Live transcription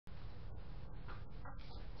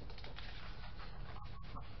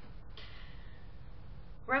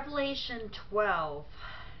Revelation 12,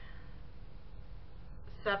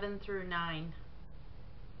 7 through 9.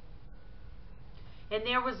 And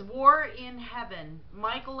there was war in heaven.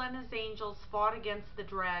 Michael and his angels fought against the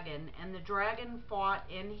dragon, and the dragon fought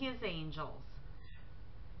and his angels,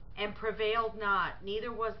 and prevailed not,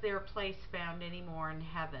 neither was their place found any more in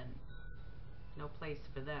heaven. No place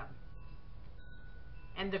for them.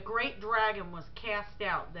 And the great dragon was cast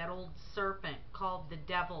out, that old serpent called the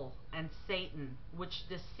devil and Satan, which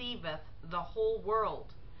deceiveth the whole world.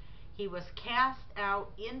 He was cast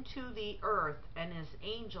out into the earth, and his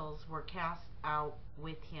angels were cast out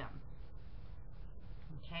with him.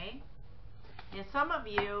 Okay? And some of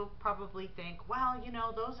you probably think, well, you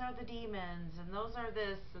know, those are the demons, and those are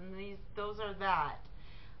this, and those are that.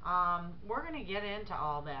 We're going to get into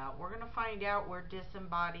all that. We're going to find out where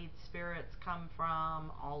disembodied spirits come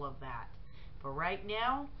from, all of that. But right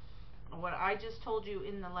now, what I just told you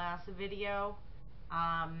in the last video,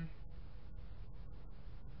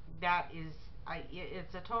 that is,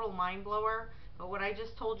 it's a total mind blower. But what I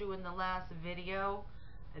just told you in the last video,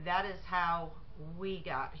 that is how we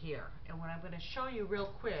got here. And what I'm going to show you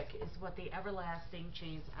real quick is what the everlasting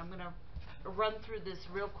chains. I'm going to run through this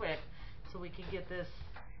real quick so we can get this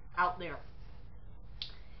out there.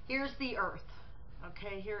 Here's the earth.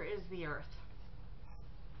 Okay, here is the earth.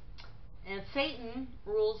 And Satan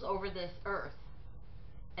rules over this earth.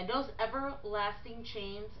 And those everlasting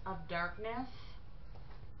chains of darkness,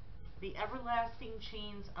 the everlasting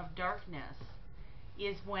chains of darkness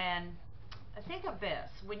is when, think of this,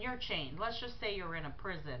 when you're chained. Let's just say you're in a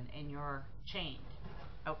prison and you're chained.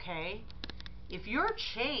 Okay? If you're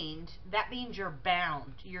chained, that means you're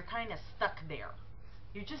bound. You're kind of stuck there.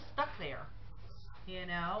 You're just stuck there. You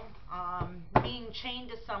know? Being chained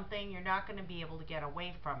to something, you're not going to be able to get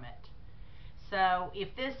away from it. So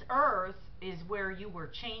if this earth is where you were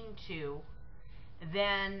chained to,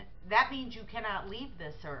 then that means you cannot leave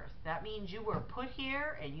this earth. That means you were put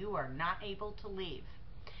here and you are not able to leave.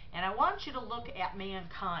 And I want you to look at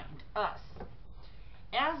mankind, us.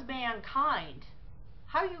 As mankind,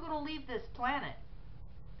 how are you going to leave this planet?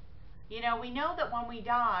 You know, we know that when we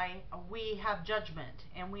die, we have judgment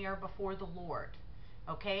and we are before the Lord.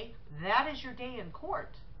 Okay? That is your day in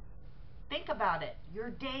court. Think about it. Your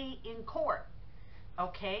day in court.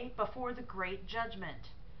 Okay? Before the great judgment.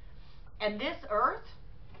 And this earth,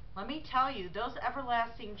 let me tell you, those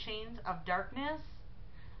everlasting chains of darkness,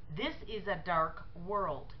 this is a dark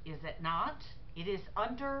world, is it not? It is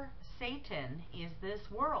under Satan, is this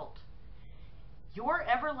world. Your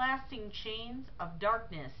everlasting chains of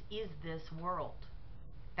darkness is this world.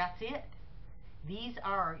 That's it. These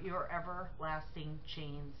are your everlasting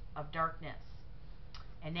chains of darkness.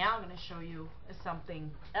 And now I'm going to show you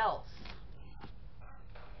something else.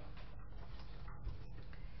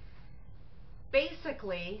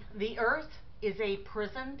 Basically, the earth is a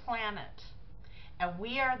prison planet, and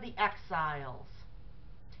we are the exiles.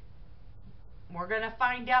 We're going to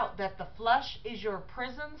find out that the flesh is your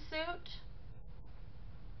prison suit,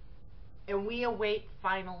 and we await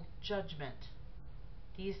final judgment.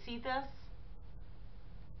 Do you see this?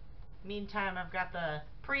 Meantime, I've got the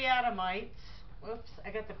pre-Adamites. Whoops,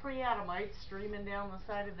 I got the pre-Adamites streaming down the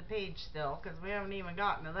side of the page still, because we haven't even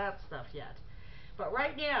gotten to that stuff yet. But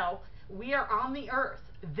right now, we are on the earth.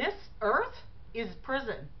 This earth is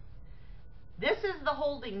prison. This is the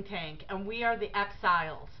holding tank, and we are the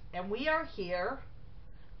exiles. And we are here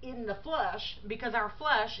in the flesh because our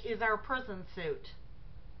flesh is our prison suit.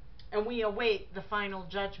 And we await the final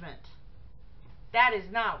judgment. That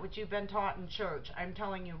is not what you've been taught in church. I'm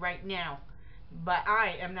telling you right now. But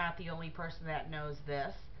I am not the only person that knows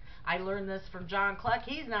this. I learned this from John Cluck.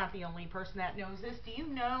 He's not the only person that knows this. Do you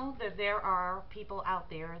know that there are people out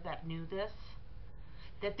there that knew this?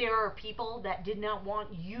 That there are people that did not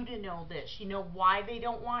want you to know this. You know why they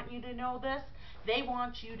don't want you to know this? They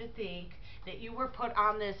want you to think that you were put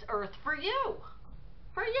on this earth for you.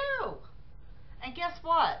 For you. And guess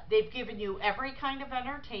what? They've given you every kind of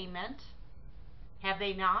entertainment. Have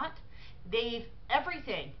they not? They've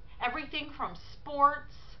everything. Everything from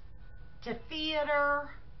sports to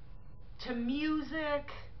theater to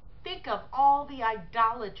music. Think of all the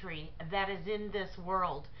idolatry that is in this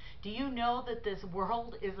world. Do you know that this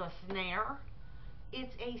world is a snare?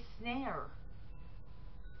 It's a snare.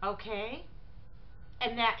 Okay?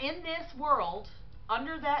 And that in this world,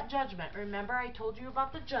 under that judgment, remember I told you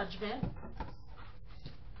about the judgment.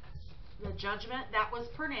 The judgment that was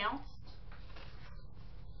pronounced.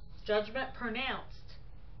 Judgment pronounced.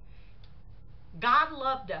 God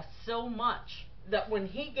loved us so much that when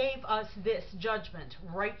he gave us this judgment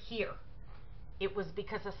right here, it was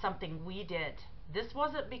because of something we did This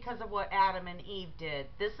wasn't because of what Adam and Eve did.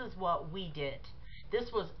 This is what we did.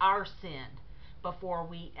 This was our sin before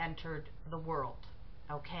we entered the world.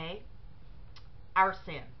 Okay? Our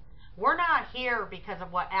sin. We're not here because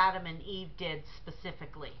of what Adam and Eve did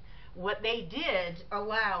specifically. What they did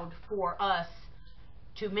allowed for us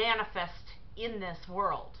to manifest in this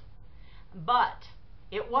world. But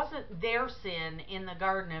it wasn't their sin in the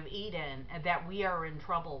Garden of Eden that we are in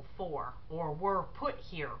trouble for, or were put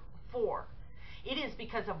here for. It is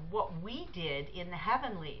because of what we did in the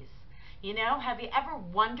heavenlies. You know, have you ever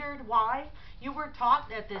wondered why you were taught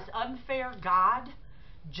that this unfair God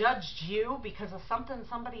judged you because of something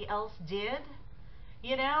somebody else did?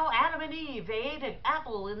 You know, Adam and Eve, they ate an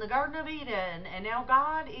apple in the Garden of Eden, and now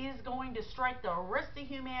God is going to strike the rest of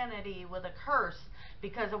humanity with a curse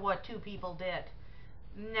because of what two people did.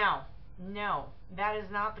 No, no, that is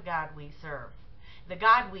not the God we serve. The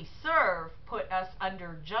God we serve put us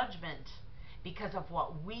under judgment because of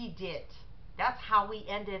what we did. That's how we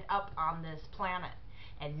ended up on this planet.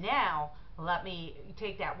 And now, let me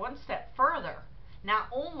take that one step further. Not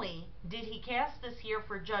only did he cast us here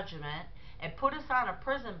for judgment and put us on a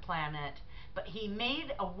prison planet, but he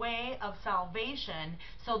made a way of salvation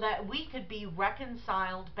so that we could be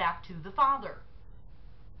reconciled back to the Father.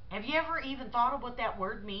 Have you ever even thought of what that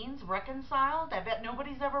word means, reconciled? I bet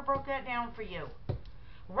nobody's ever broke that down for you.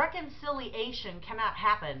 Reconciliation cannot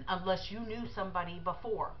happen unless you knew somebody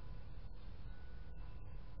before.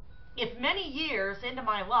 If many years into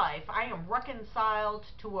my life I am reconciled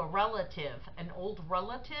to a relative, an old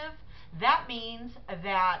relative, that means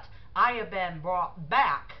that I have been brought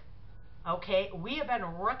back. Okay, we have been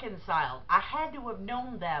reconciled. I had to have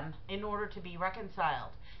known them in order to be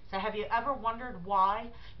reconciled. So have you ever wondered why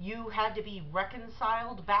you had to be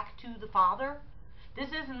reconciled back to the Father? This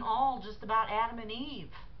isn't all just about Adam and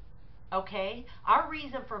Eve. Okay, our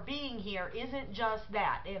reason for being here isn't just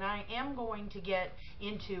that, and I am going to get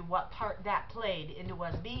into what part that played into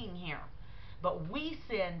us being here. But we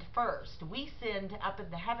sinned first. We sinned up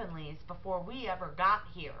in the heavenlies before we ever got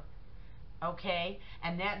here. Okay,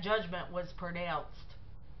 and that judgment was pronounced.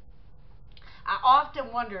 I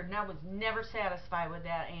often wondered, and I was never satisfied with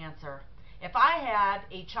that answer. If I had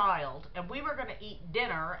a child and we were going to eat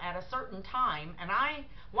dinner at a certain time, and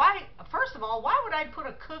first of all, why would I put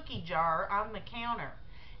a cookie jar on the counter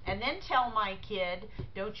and then tell my kid,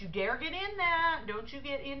 don't you dare get in that, don't you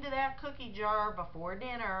get into that cookie jar before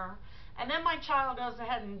dinner? And then my child goes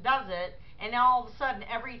ahead and does it, and now all of a sudden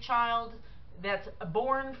every child that's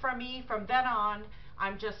born from me from then on,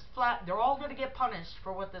 I'm just flat, they're all going to get punished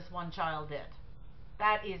for what this one child did.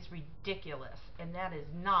 That is ridiculous, and that is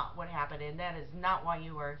not what happened, and that is not why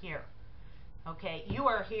you are here. Okay, you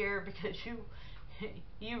are here because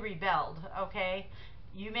you rebelled, okay?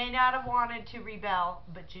 You may not have wanted to rebel,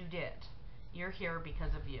 but you did. You're here because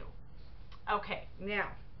of you. Okay, now,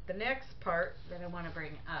 the next part that I want to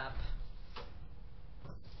bring up.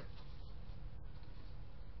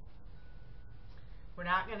 We're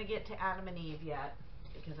not going to get to Adam and Eve yet,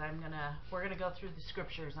 because we're going to go through the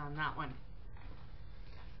scriptures on that one.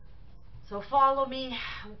 So follow me,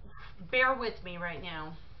 bear with me right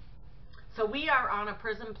now. So we are on a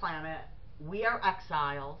prison planet. We are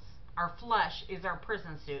exiles. Our flesh is our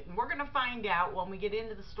prison suit. And we're going to find out when we get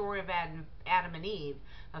into the story of Adam and Eve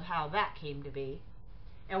of how that came to be.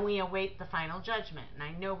 And we await the final judgment. And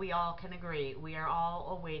I know we all can agree. We are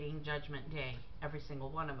all awaiting judgment day. Every single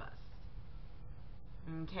one of us.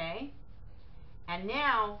 Okay? And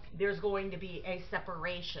now there's going to be a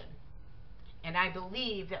separation. And I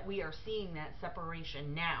believe that we are seeing that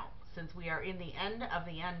separation now. Since we are in the end of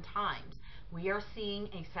the end times, we are seeing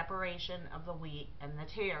a separation of the wheat and the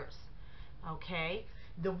tares. Okay?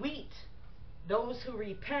 The wheat, those who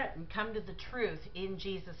repent and come to the truth in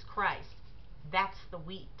Jesus Christ, that's the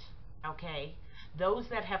wheat. Okay? Those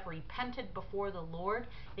that have repented before the Lord,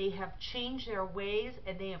 they have changed their ways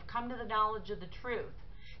and they have come to the knowledge of the truth.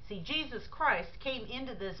 See, Jesus Christ came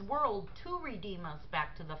into this world to redeem us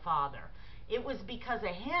back to the Father. It was because of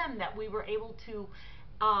him that we were able to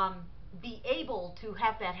be able to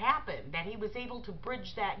have that happen, that he was able to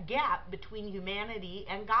bridge that gap between humanity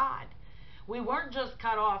and God. We weren't just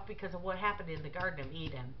cut off because of what happened in the Garden of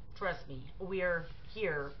Eden. Trust me, we are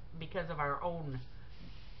here because of our own,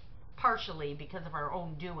 partially because of our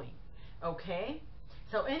own doing. Okay?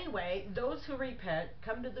 So anyway, those who repent,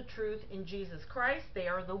 come to the truth in Jesus Christ, they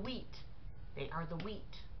are the wheat. They are the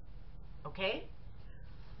wheat. Okay?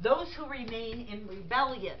 Those who remain in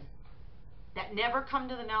rebellion, that never come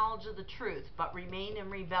to the knowledge of the truth, but remain in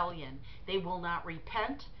rebellion, they will not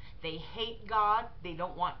repent. They hate God. They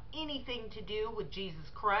don't want anything to do with Jesus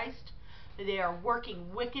Christ. they are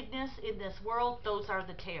working wickedness in this world, those are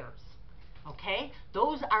the tares. Okay?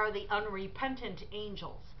 Those are the unrepentant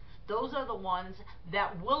angels. Those are the ones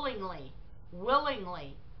that willingly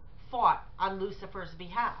fought on Lucifer's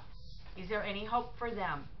behalf. Is there any hope for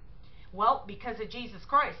them? Well, because of Jesus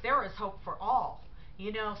Christ, there is hope for all.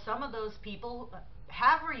 You know, some of those people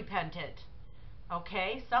have repented.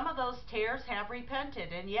 Okay? Some of those tares have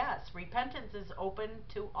repented. And yes, repentance is open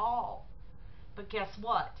to all. But guess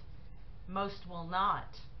what? Most will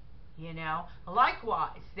not. You know?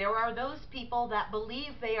 Likewise, there are those people that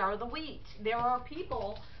believe they are the wheat. There are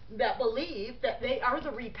people that believe that they are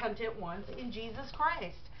the repentant ones in Jesus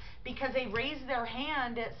Christ. Because they raise their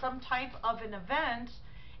hand at some type of an event,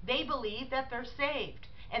 they believe that they're saved.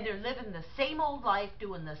 And they're living the same old life,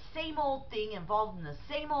 doing the same old thing, involved in the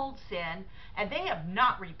same old sin, and they have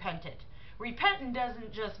not repented. Repenting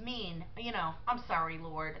doesn't just mean, you know, I'm sorry,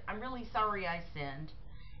 Lord, I'm really sorry I sinned,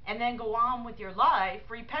 and then go on with your life.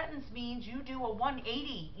 Repentance means you do a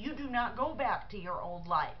 180. You do not go back to your old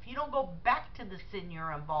life. You don't go back to the sin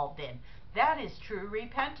you're involved in. That is true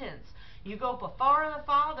repentance. You go before the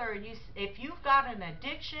Father, and if you've got an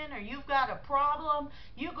addiction or you've got a problem,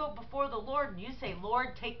 you go before the Lord and you say,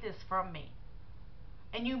 Lord, take this from me.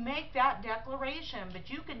 And you make that declaration,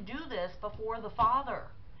 but you can do this before the Father.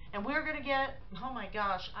 And we're going to get, oh my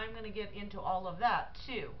gosh, I'm going to get into all of that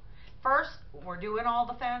too. First, we're doing all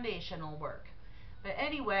the foundational work. But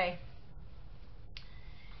anyway,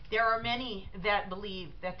 there are many that believe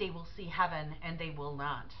that they will see heaven and they will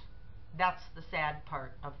not. That's the sad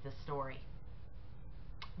part of the story.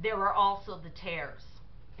 There are also the tares.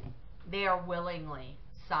 They are willingly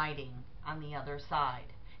siding on the other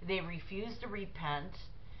side. They refuse to repent.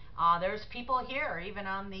 There's people here, even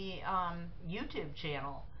on the YouTube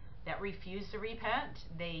channel, that refuse to repent.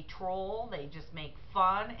 They troll, they just make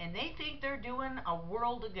fun, and they think they're doing a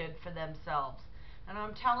world of good for themselves. And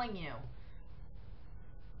I'm telling you,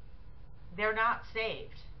 they're not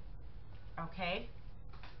saved. Okay?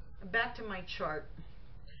 Back to my chart.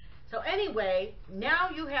 So anyway,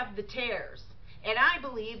 now you have the tares. And I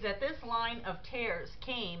believe that this line of tares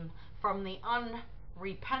came from the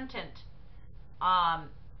unrepentant,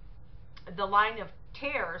 the line of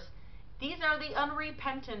tares. These are the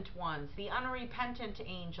unrepentant ones, the unrepentant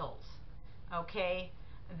angels, okay,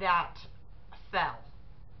 that fell.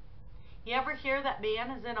 You ever hear that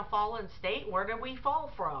man is in a fallen state? Where did we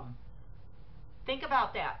fall from? Think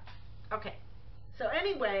about that. Okay. So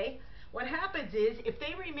anyway, what happens is, if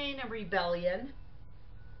they remain in rebellion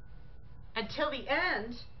until the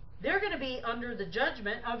end, they're going to be under the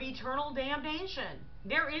judgment of eternal damnation.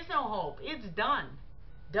 There is no hope. It's done.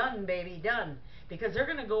 Done, baby, done. Because they're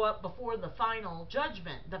going to go up before the final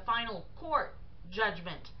judgment, the final court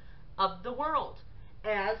judgment of the world,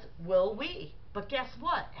 as will we. But guess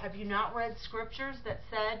what? Have you not read scriptures that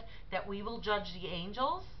said that we will judge the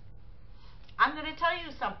angels? I'm going to tell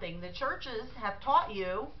you something. The churches have taught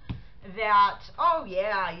you that, oh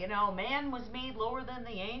yeah, you know, man was made lower than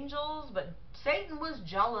the angels, but Satan was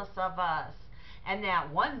jealous of us. And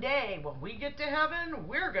that one day when we get to heaven,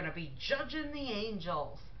 we're going to be judging the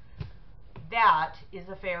angels. That is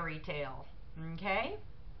a fairy tale. Okay?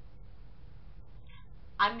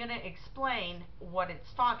 I'm going to explain what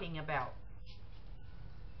it's talking about.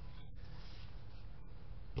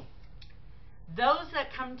 Those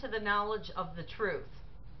that come to the knowledge of the truth.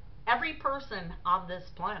 Every person on this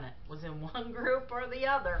planet was in one group or the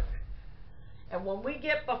other. And when we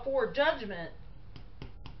get before judgment,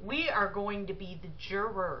 we are going to be the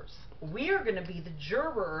jurors. We are going to be the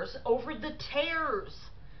jurors over the tares.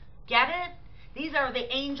 Get it? These are the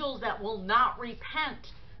angels that will not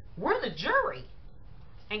repent. We're the jury.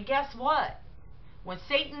 And guess what? When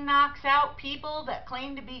Satan knocks out people that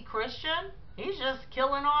claim to be Christian, he's just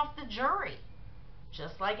killing off the jury.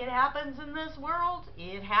 Just like it happens in this world,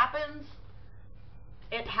 it happens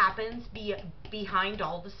behind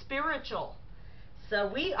all the spiritual. So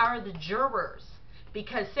we are the jurors,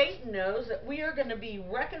 because Satan knows that we are going to be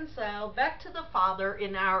reconciled back to the Father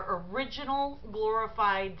in our original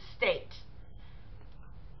glorified state.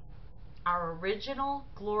 Our original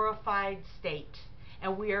glorified state.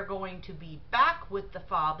 And we are going to be back with the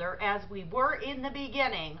Father as we were in the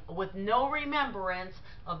beginning, with no remembrance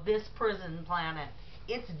of this prison planet.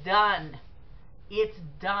 It's done. It's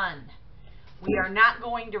done. We are not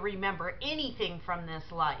going to remember anything from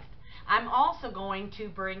this life. I'm also going to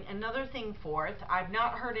bring another thing forth. I've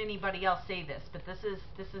not heard anybody else say this, but this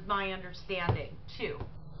is my understanding too.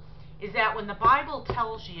 Is that when the Bible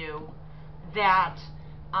tells you that,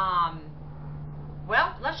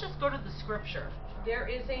 well, let's just go to the scripture. There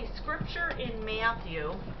is a scripture in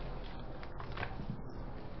Matthew.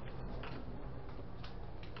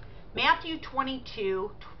 Matthew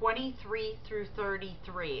 22:23 through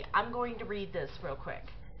 33. I'm going to read this real quick.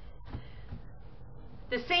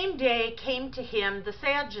 The same day came to him the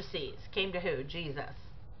Sadducees. Came to who? Jesus.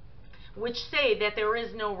 Which say that there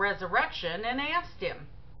is no resurrection, and asked him,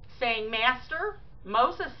 saying, Master,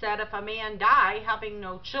 Moses said, if a man die having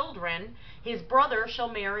no children, his brother shall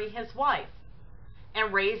marry his wife,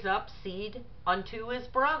 and raise up seed unto his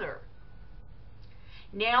brother.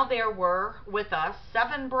 Now there were with us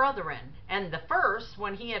 7 brethren, and the first,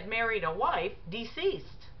 when he had married a wife,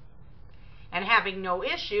 deceased, and having no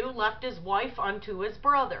issue, left his wife unto his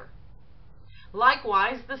brother.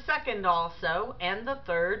 Likewise the second also, and the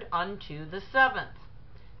third unto the 7th.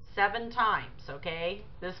 7 times, okay?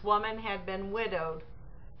 This woman had been widowed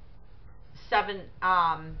 7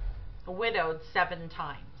 times,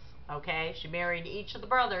 okay? She married each of the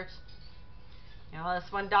brothers. You know,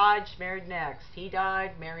 this one died, she married next. He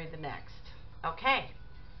died, married the next. Okay.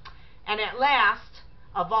 And at last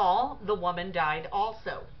of all, the woman died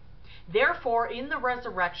also. Therefore, in the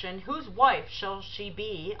resurrection, whose wife shall she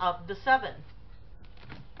be of the 7?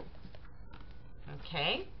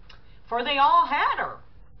 Okay. For they all had her.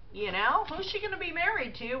 You know, who's she going to be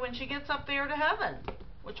married to when she gets up there to heaven?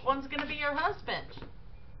 Which one's going to be her husband?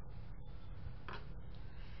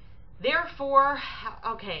 Therefore,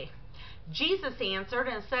 okay. Jesus answered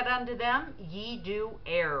and said unto them, Ye do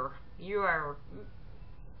err. You're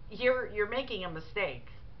making a mistake.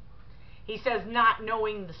 He says, not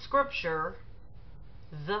knowing the scripture,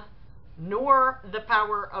 nor the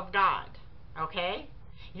power of God. Okay?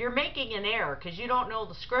 You're making an error because you don't know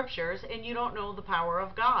the scriptures and you don't know the power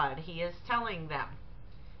of God. He is telling them.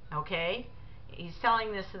 Okay? He's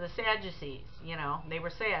telling this to the Sadducees. You know, they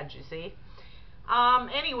were sad, you see.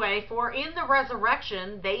 Anyway, for in the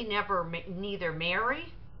resurrection they neither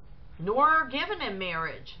marry nor are given in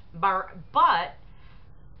marriage, but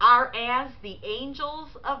are as the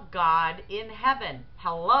angels of God in heaven.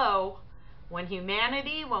 Hello. When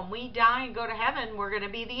we die and go to heaven, we're going to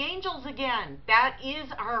be the angels again. That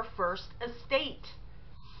is our first estate.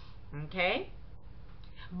 Okay?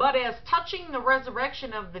 But as touching the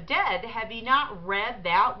resurrection of the dead, have ye not read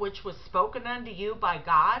that which was spoken unto you by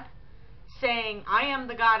God, saying, I am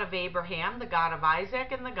the God of Abraham, the God of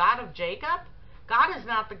Isaac, and the God of Jacob? God is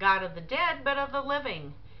not the God of the dead, but of the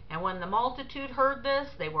living. And when the multitude heard this,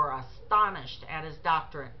 they were astonished at his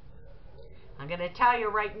doctrine. I'm going to tell you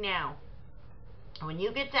right now, when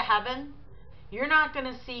you get to heaven, you're not going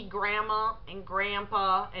to see grandma and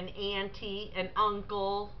grandpa and auntie and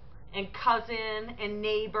uncle and cousin and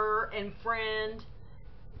neighbor and friend.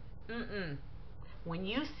 When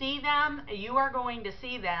you see them, you are going to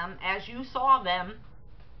see them as you saw them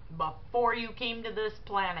before you came to this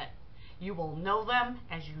planet. You will know them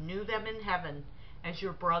as you knew them in heaven, as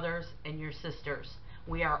your brothers and your sisters.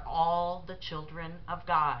 We are all the children of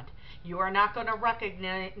God. You are not going to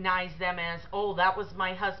recognize them as, oh, that was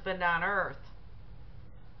my husband on earth.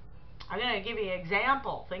 I'm going to give you an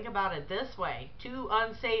example. Think about it this way. 2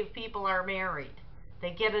 unsaved people are married. They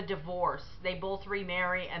get a divorce. They both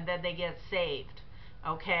remarry and then they get saved.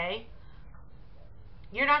 Okay?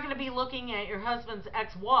 You're not going to be looking at your husband's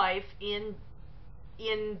ex-wife in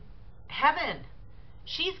heaven.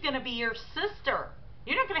 She's going to be your sister.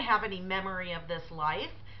 You're not going to have any memory of this life.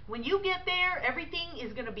 When you get there, everything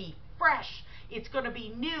is going to be fresh. It's going to be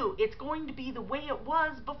new. It's going to be the way it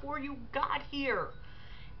was before you got here.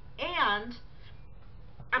 And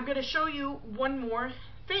I'm going to show you one more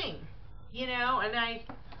thing. You know, and I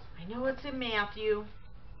know it's in Matthew.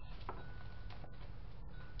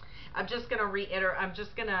 I'm just going to reiterate. I'm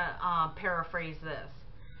just going to paraphrase this.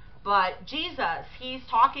 But Jesus, he's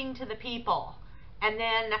talking to the people. And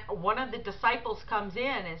then one of the disciples comes in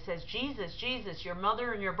and says, Jesus, Jesus, your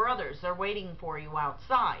mother and your brothers, they're waiting for you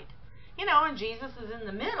outside. You know, and Jesus is in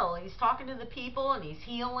the middle. He's talking to the people and he's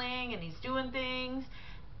healing and he's doing things.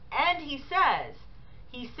 And he says,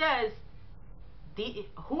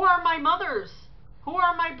 who are my mothers? Who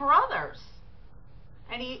are my brothers?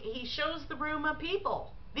 And he shows the room of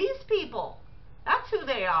people. These people. That's who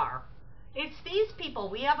they are. It's these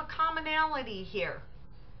people. We have a commonality here.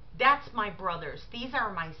 That's my brothers. These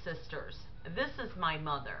are my sisters. This is my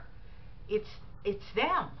mother. It's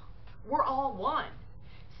them. We're all one.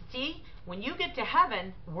 See, when you get to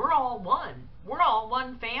heaven, we're all one. We're all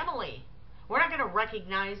one family. We're not going to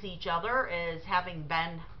recognize each other as having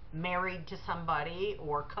been married to somebody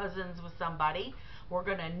or cousins with somebody. We're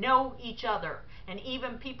going to know each other. And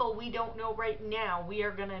even people we don't know right now, we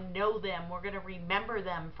are going to know them. We're going to remember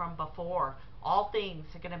them from before. All things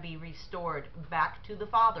are going to be restored back to the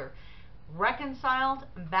Father. Reconciled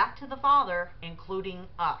back to the Father, including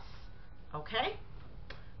us. Okay?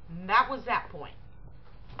 And that was that point.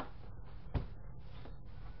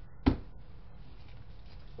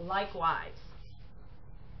 Likewise,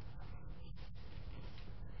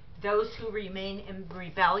 those who remain in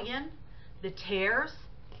rebellion, the tares,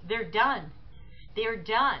 they're done. They're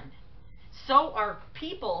done. So are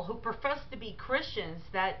people who profess to be Christians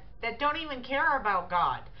that don't even care about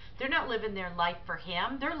God. They're not living their life for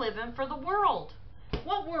Him. They're living for the world.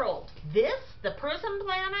 What world? This? The prison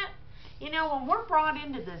planet? You know, when we're brought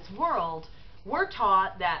into this world, we're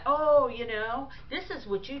taught that, oh, you know, this is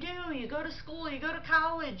what you do. You go to school, you go to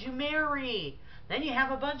college, you marry, then you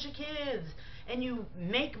have a bunch of kids, and you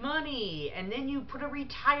make money, and then you put a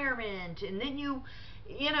retirement, and then you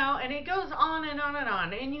know, and it goes on and on and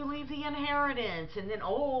on, and you leave the inheritance, and then,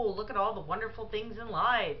 oh, look at all the wonderful things in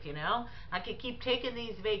life, you know. I could keep taking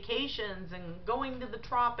these vacations and going to the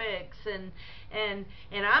tropics, and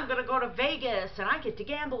I'm going to go to Vegas, and I get to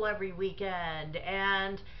gamble every weekend,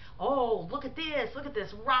 and oh, look at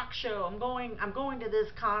this rock show, I'm going to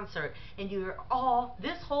this concert, and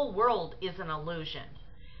this whole world is an illusion.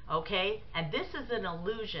 Okay? And this is an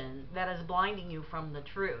illusion that is blinding you from the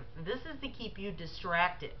truth. This is to keep you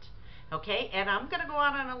distracted. Okay? And I'm going to go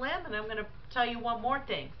out on a limb and I'm going to tell you one more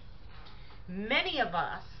thing. Many of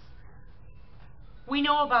us, we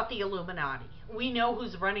know about the Illuminati. We know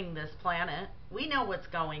who's running this planet. We know what's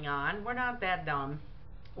going on. We're not that dumb.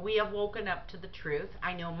 We have woken up to the truth.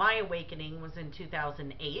 I know my awakening was in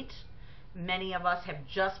 2008. Many of us have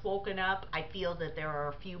just woken up. I feel that there are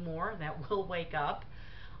a few more that will wake up.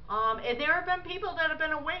 And there have been people that have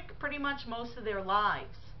been awake pretty much most of their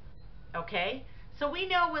lives. Okay? So we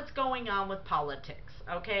know what's going on with politics.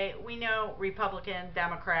 Okay? We know Republican,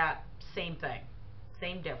 Democrat, same thing.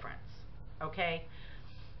 Same difference. Okay?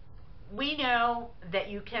 We know that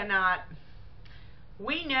you cannot...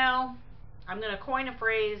 We know... I'm going to coin a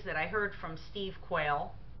phrase that I heard from Steve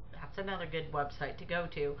Quayle. That's another good website to go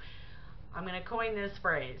to. I'm going to coin this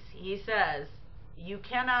phrase. He says, you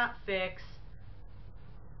cannot fix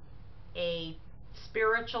a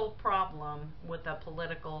spiritual problem with a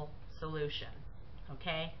political solution.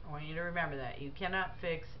 Okay? I want you to remember that. You cannot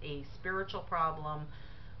fix a spiritual problem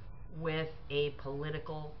with a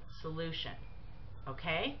political solution.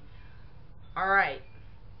 Okay? Alright.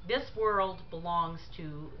 This world belongs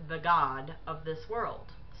to the God of this world.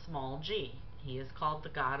 Small g. He is called the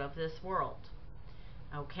God of this world.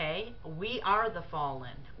 Okay? We are the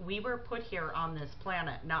fallen. We were put here on this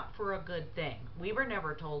planet not for a good thing. We were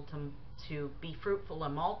never told to be fruitful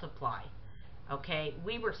and multiply. Okay?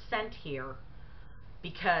 We were sent here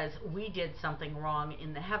because we did something wrong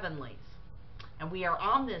in the heavenlies. And we are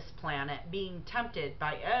on this planet being tempted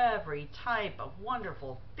by every type of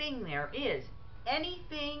wonderful thing there is.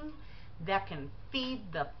 Anything that can feed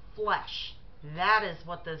the flesh. That is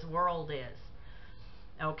what this world is.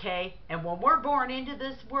 Okay? And when we're born into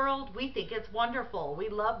this world, we think it's wonderful. We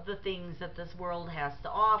love the things that this world has to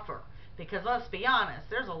offer. Because let's be honest,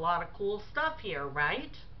 there's a lot of cool stuff here,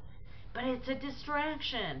 right? But it's a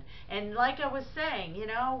distraction. And like I was saying, you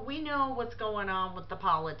know, we know what's going on with the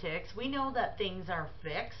politics. We know that things are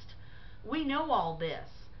fixed. We know all this.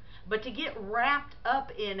 But to get wrapped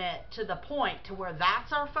up in it to the point to where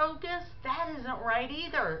that's our focus, that isn't right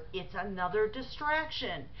either. It's another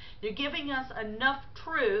distraction. They're giving us enough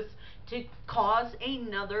truth to cause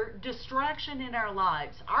another distraction in our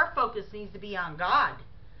lives. Our focus needs to be on God,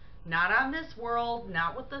 not on this world,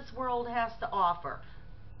 not what this world has to offer.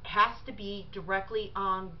 It has to be directly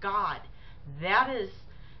on God. That is,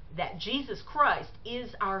 that Jesus Christ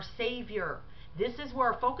is our Savior. This is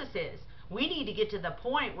where our focus is. We need to get to the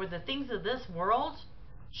point where the things of this world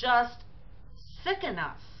just sicken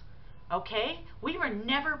us. Okay? We were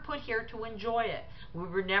never put here to enjoy it. We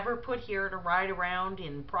were never put here to ride around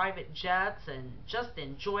in private jets and just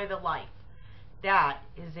enjoy the life. That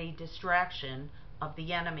is a distraction of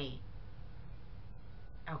the enemy.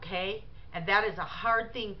 Okay? And that is a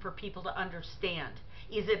hard thing for people to understand.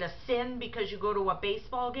 Is it a sin because you go to a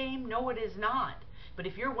baseball game? No, it is not. But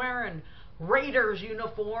if you're wearing Raiders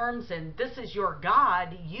uniforms and this is your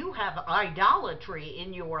God, you have idolatry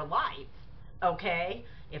in your life. Okay?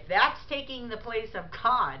 If that's taking the place of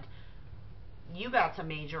God, you got some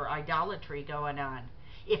major idolatry going on.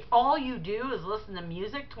 If all you do is listen to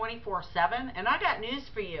music 24/7, and I got news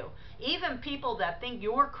for you, even people that think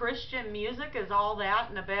your Christian music is all that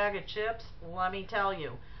in a bag of chips, let me tell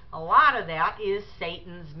you, a lot of that is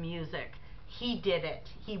Satan's music. He did it.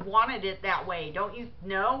 He wanted it that way. Don't you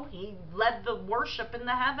know? He led the worship in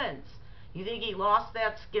the heavens. You think he lost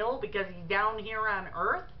that skill because he's down here on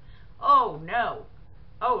earth? Oh, no.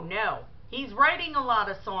 Oh, no. He's writing a lot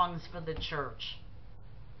of songs for the church.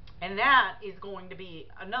 And that is going to be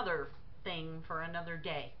another thing for another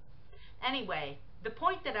day. Anyway, the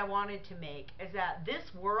point that I wanted to make is that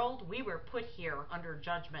this world, we were put here under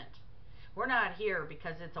judgment. We're not here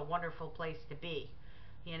because it's a wonderful place to be.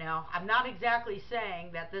 You know, I'm not exactly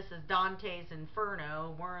saying that this is Dante's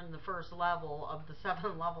Inferno. We're in the first level of the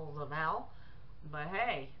 7 levels of hell. But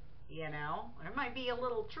hey, you know, there might be a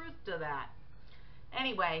little truth to that.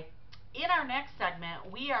 Anyway, in our next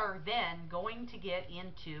segment, we are then going to get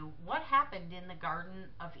into what happened in the Garden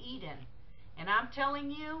of Eden. And I'm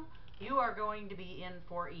telling you, you are going to be in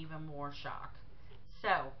for even more shock. So,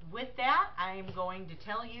 with that, I am going to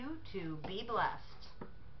tell you to be blessed.